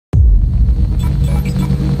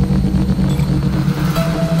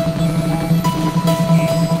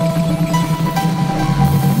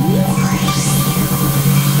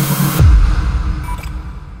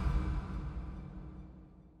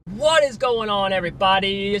going on,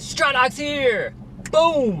 everybody? Stridox here.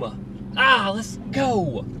 Boom. Let's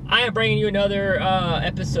go. I am bringing you another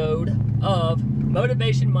episode of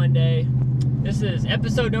Motivation Monday. This is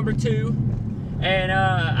episode number 2, and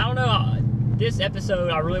I don't know. This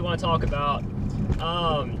episode I really want to talk about.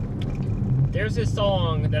 There's this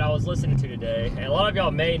song that I was listening to today, and a lot of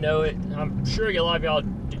y'all may know it. I'm sure a lot of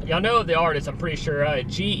y'all know of the artist. I'm pretty sure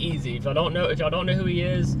G-Eazy. If y'all don't know who he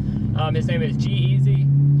is, his name is G-Eazy.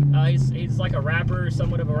 He's like a rapper,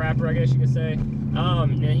 somewhat of a rapper, I guess you could say.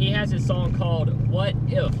 And he has this song called "What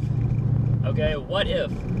If." Okay, what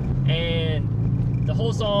if? And the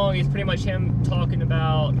whole song is pretty much him talking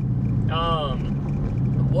about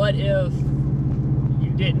what if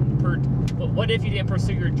you didn't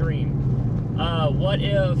pursue your dream? What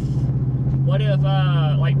if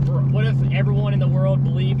everyone in the world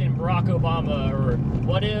believed in Barack Obama? Or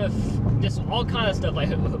what if just all kind of stuff, like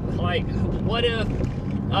what if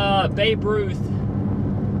Babe Ruth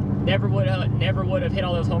never would have hit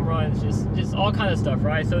all those home runs? Just all kind of stuff,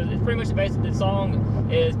 right? So it's pretty much the song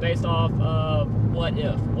is based off of what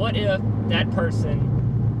if that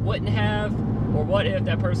person wouldn't have, or what if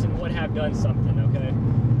that person would have done something. Okay,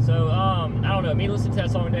 so I don't know, me listening to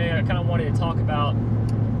that song today, I kind of wanted to talk about,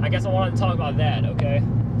 that. Okay,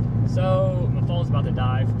 so my phone's about to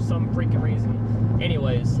die for some freaking reason.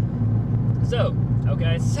 Anyways, so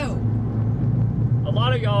a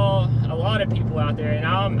lot of people out there, and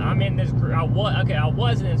I'm in this group. I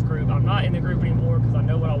was in this group. I'm not in the group anymore because I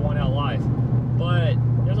know what I want out of life. But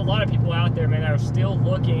there's a lot of people out there, man, that are still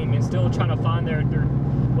looking and still trying to find their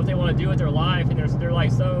what they want to do with their life, and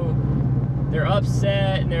they're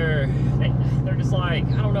upset, and they're just like,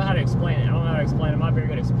 I don't know how to explain it. I'm not a very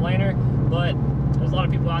good explainer, but there's a lot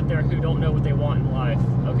of people out there who don't know what they want in life.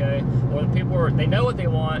 Okay, or they know what they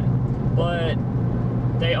want, but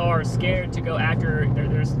they are scared to go after.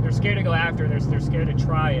 They're scared to go after. They're scared to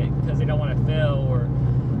try it because they don't want to fail,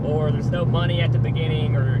 or there's no money at the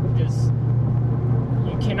beginning, or just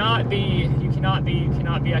I cannot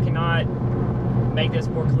make this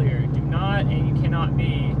more clear. You cannot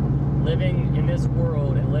be living in this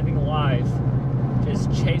world and living life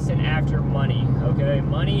just chasing after money. Okay,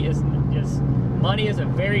 money is a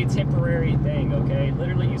very temporary thing. Okay,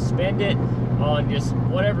 literally you spend it on just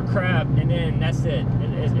whatever crap, and then that's it.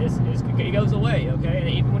 It goes away. Okay, and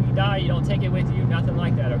even when you die, you don't take it with you, nothing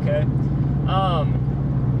like that. Okay.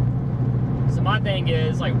 So my thing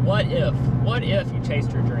is, like, what if you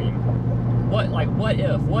chased your dream? What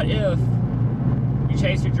if you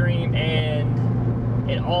chased your dream and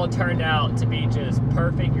it all turned out to be just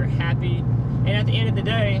perfect, you're happy, and at the end of the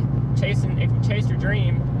day, if you chase your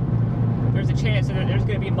dream, there's a chance that there's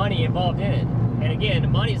going to be money involved in it. And again,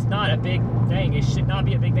 money is not a big thing. It should not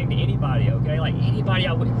be a big thing to anybody, okay? Like, anybody,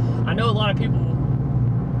 I know a lot of people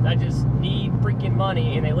that just need freaking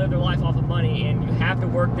money, and they live their life off of money, and you have to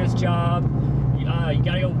work this job. You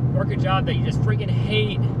gotta go work a job that you just freaking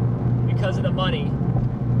hate because of the money,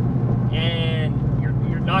 and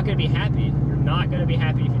you're not gonna be happy. You're not gonna be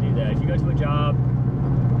happy if you do that. If you go to a job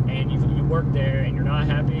and you work there and you're not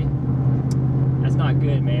happy, that's not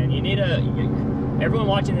good, man. You need everyone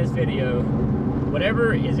watching this video,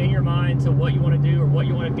 whatever is in your mind to what you want to do or what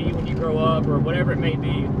you want to be when you grow up, or whatever it may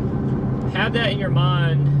be, have that in your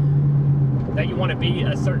mind that you want to be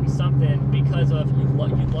a certain something because of you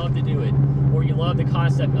love to do it, or you love the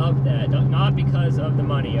concept of that, not because of the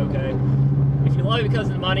money. Okay, if you love it because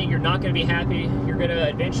of the money, you're not going to be happy. You're going to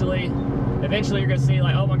eventually you're going to see,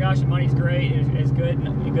 like, oh my gosh, the money's great, it's good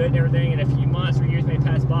and everything, and a few months or years may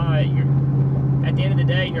pass by. At the end of the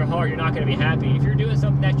day, in your heart, you're not going to be happy. If you're doing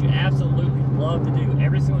something that you absolutely love to do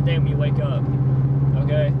every single day when you wake up,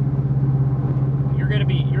 okay, you're going to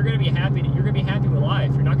be happy. You're going to be happy with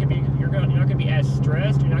life. You're not going to be as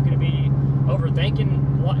stressed. You're not going to be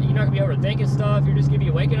overthinking. You're not going to be overthinking stuff. You're just going to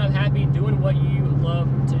be waking up happy, doing what you love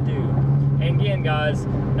to do. And again, guys,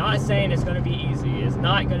 not saying it's going to be easy. It's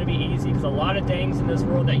not going to be easy, because a lot of things in this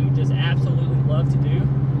world that you just absolutely love to do,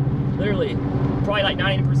 literally, probably like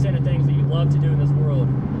 90% of things that you love to do in this world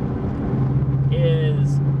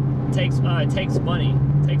takes money. It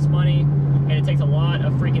takes money, and it takes a lot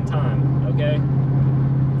of freaking time. Okay.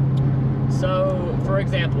 So, for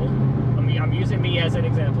example, I'm using me as an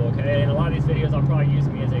example. Okay, and a lot of these videos I'll probably use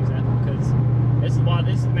me as an example, because this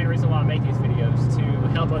is the main reason why I make these videos, to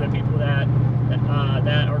help other people that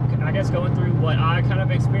are, I guess, going through what I kind of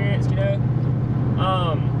experienced. You know.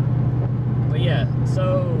 But yeah,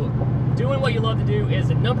 so doing what you love to do is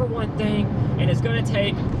the #1 thing, and it's going to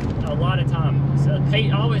take a lot of time. So I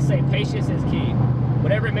always say patience is key.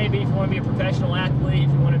 Whatever it may be, if you want to be a professional athlete,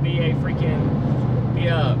 if you want to be a freaking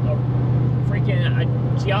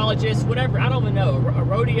freaking a geologist, whatever, I don't even know, a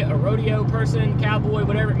rodeo person, cowboy,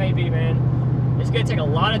 whatever it may be, man. It's gonna take a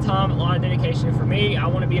lot of time, a lot of dedication. For me, I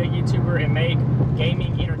want to be a YouTuber and make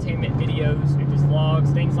gaming entertainment videos and just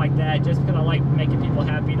vlogs, things like that, just because I like making people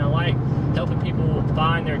happy and I like helping people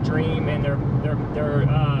find their dream and their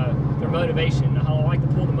motivation. I like to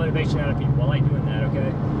pull the motivation out of people. I like doing that,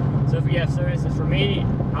 okay? So for me,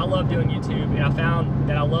 I love doing YouTube, and I found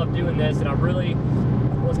that I love doing this, and I really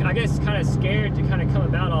was, I guess, kind of scared to kind of come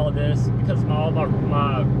about all of this because of all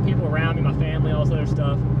my people around me, my family, all this other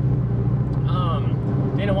stuff.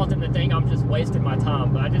 Didn't want them to think I'm just wasting my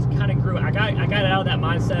time, but I just kind of grew. I got out of that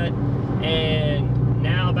mindset, and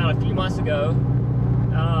now about a few months ago,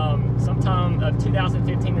 sometime of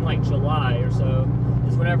 2015 in like July or so,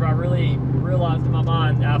 is whenever I really realized in my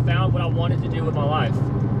mind that I found what I wanted to do with my life.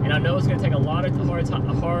 And I know it's going to take a lot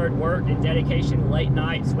of hard work and dedication, late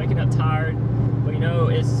nights, waking up tired, but you know,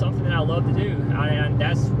 it's something that I love to do, and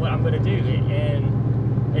that's what I'm going to do.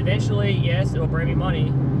 And eventually, yes, it'll bring me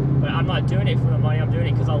money, but I'm not doing it for the money. I'm doing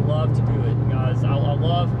it because I love to do it, guys. I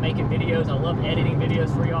love making videos. I love editing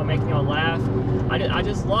videos for y'all, making y'all laugh. I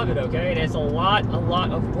just love it, okay? And it's a lot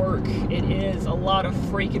of work. It is a lot of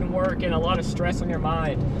freaking work and a lot of stress on your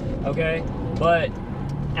mind, okay? But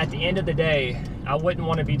at the end of the day, I wouldn't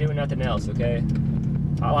want to be doing nothing else, okay?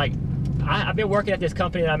 I've been working at this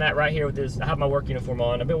company that I'm at right here with this. I have my work uniform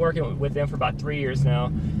on. I've been working with them for about 3 years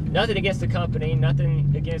now. Nothing against the company,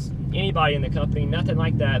 nothing against anybody in the company, nothing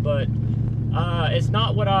like that. But it's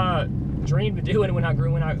not what I dreamed of doing when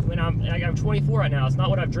I'm 24 right now. It's not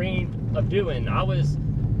what I've dreamed of doing. I was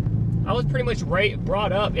pretty much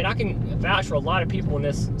brought up, and I can vouch for a lot of people in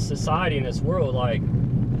this society, in this world. Like,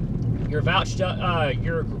 you're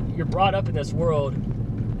brought up in this world,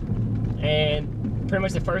 and pretty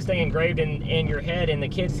much the first thing engraved in your head, in the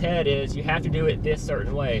kid's head, is you have to do it this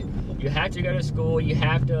certain way. You have to go to school, you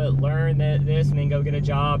have to learn this, and then go get a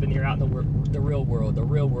job, and you're out in the real world or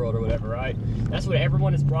whatever, right? That's what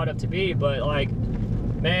everyone is brought up to be. But like,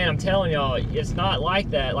 man, I'm telling y'all, it's not like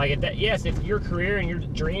that. Like, yes, if your career and your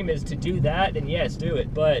dream is to do that, then yes, do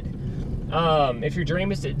it. But if your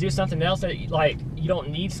dream is to do something else that like you don't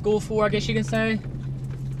need school for, I guess you can say,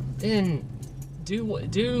 then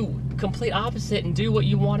do complete opposite and do what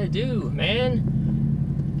you want to do, man.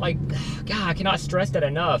 Like, God, I cannot stress that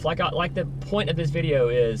enough. Like the point of this video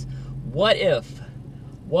is, what if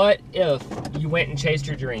you went and chased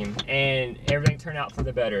your dream and everything turned out for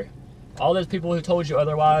the better? All those people who told you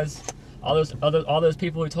otherwise, all those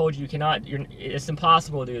people who told you it's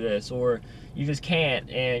impossible to do this, or you just can't,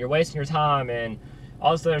 and you're wasting your time, and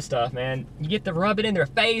all this other stuff, man. You get to rub it in their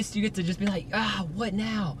face. You get to just be like, what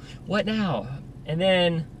now? What now? And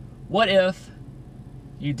then, what if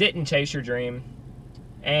you didn't chase your dream?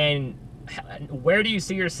 And where do you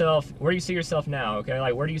see yourself? Where do you see yourself now? Okay,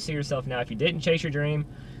 like, where do you see yourself now? If you didn't chase your dream,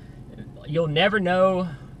 you'll never know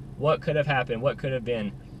what could have happened, what could have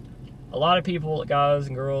been. A lot of people, guys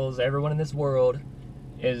and girls, everyone in this world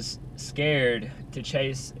is scared to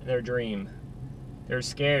chase their dream. They're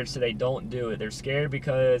scared, so they don't do it. They're scared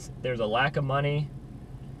because there's a lack of money.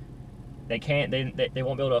 They won't be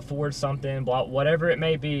able to afford something, whatever it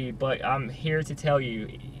may be. But I'm here to tell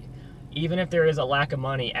you, even if there is a lack of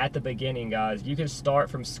money at the beginning, guys, you can start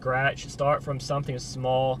from scratch, start from something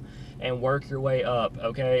small, and work your way up,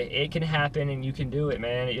 okay? It can happen, and you can do it,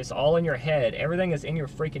 man. It's all in your head. Everything is in your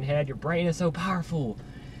freaking head. Your brain is so powerful.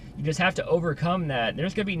 You just have to overcome that.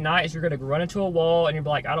 There's gonna be nights you're gonna run into a wall, and you're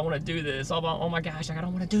like, I don't want to do this. Oh my gosh, I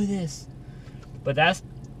don't want to do this. But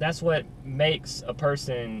that's what makes a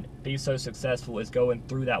person be so successful, is going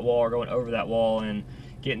through that wall, or going over that wall, and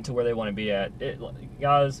getting to where they want to be at.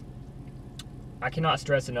 Guys, I cannot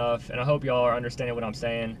stress enough, and I hope y'all are understanding what I'm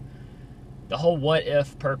saying. The whole what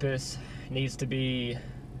if purpose needs to be,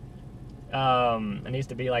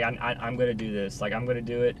 like, I'm gonna do this, like, I'm gonna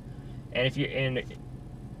do it. And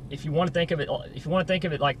if you want to think of it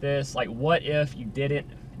like this, like, what if you didn't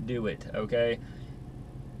do it, okay?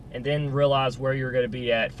 And then realize where you're going to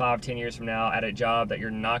be at 5-10 years from now at a job that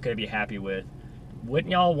you're not going to be happy with.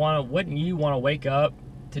 Wouldn't you want to wake up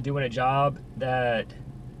to doing a job that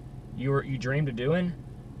you dreamed of doing?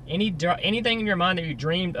 Anything in your mind that you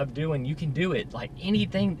dreamed of doing, you can do it. Like,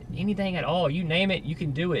 anything at all, you name it, you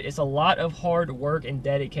can do it. It's a lot of hard work and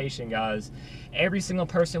dedication, guys. Every single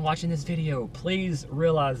person watching this video, please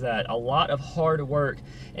realize that. A lot of hard work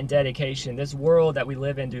and dedication. This world that we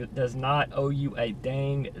live in does not owe you a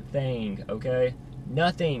dang thing, okay?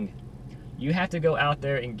 Nothing. You have to go out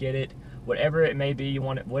there and get it. Whatever it may be,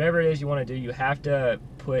 whatever it is you want to do, you have to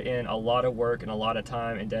put in a lot of work and a lot of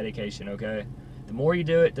time and dedication, okay? The more you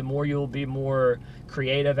do it, the more you'll be more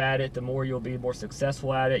creative at it, the more you'll be more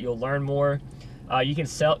successful at it. You'll learn more. You can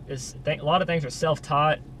a lot of things are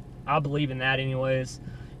self-taught. I believe in that anyways.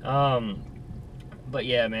 But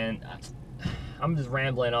yeah, man, I'm just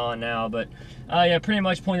rambling on now, but yeah, pretty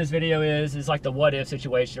much point of this video is like the what if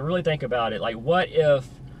situation. Really think about it. Like, what if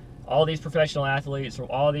all these professional athletes,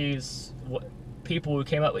 or all these people who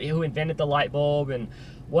came up with, who invented the light bulb, and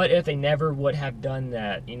what if they never would have done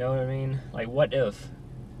that? You know what I mean? Like, what if?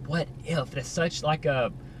 What if? That's such like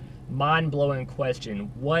a mind-blowing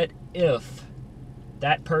question. What if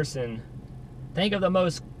that person, think of the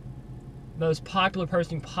most popular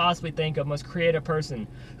person you possibly think of, most creative person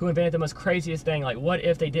who invented the most craziest thing. Like, what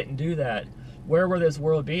if they didn't do that? Where would this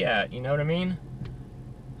world be at? You know what I mean?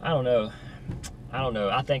 I don't know.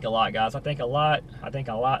 I think a lot, guys. I think a lot.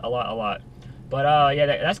 But yeah,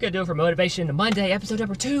 that's gonna do it for Motivation Monday, episode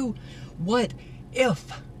number 2. What if?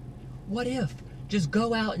 What if? Just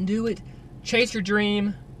go out and do it. Chase your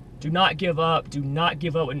dream. Do not give up. Do not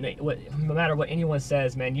give up no matter what anyone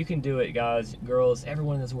says, man. You can do it, guys, girls,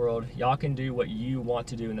 everyone in this world. Y'all can do what you want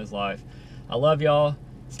to do in this life. I love y'all.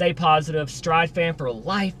 Stay positive. Stride fan for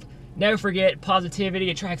life. Never forget, positivity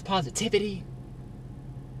attracts positivity.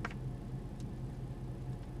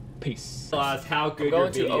 Peace. Realize how good I'm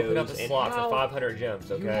going your to open up a videos slot and for how 500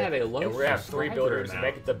 gems, okay? you have a low and we're gonna have 3 subscriber builders to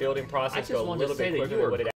amount. make the building process I just go a wanted little to say bit that quicker you than are what it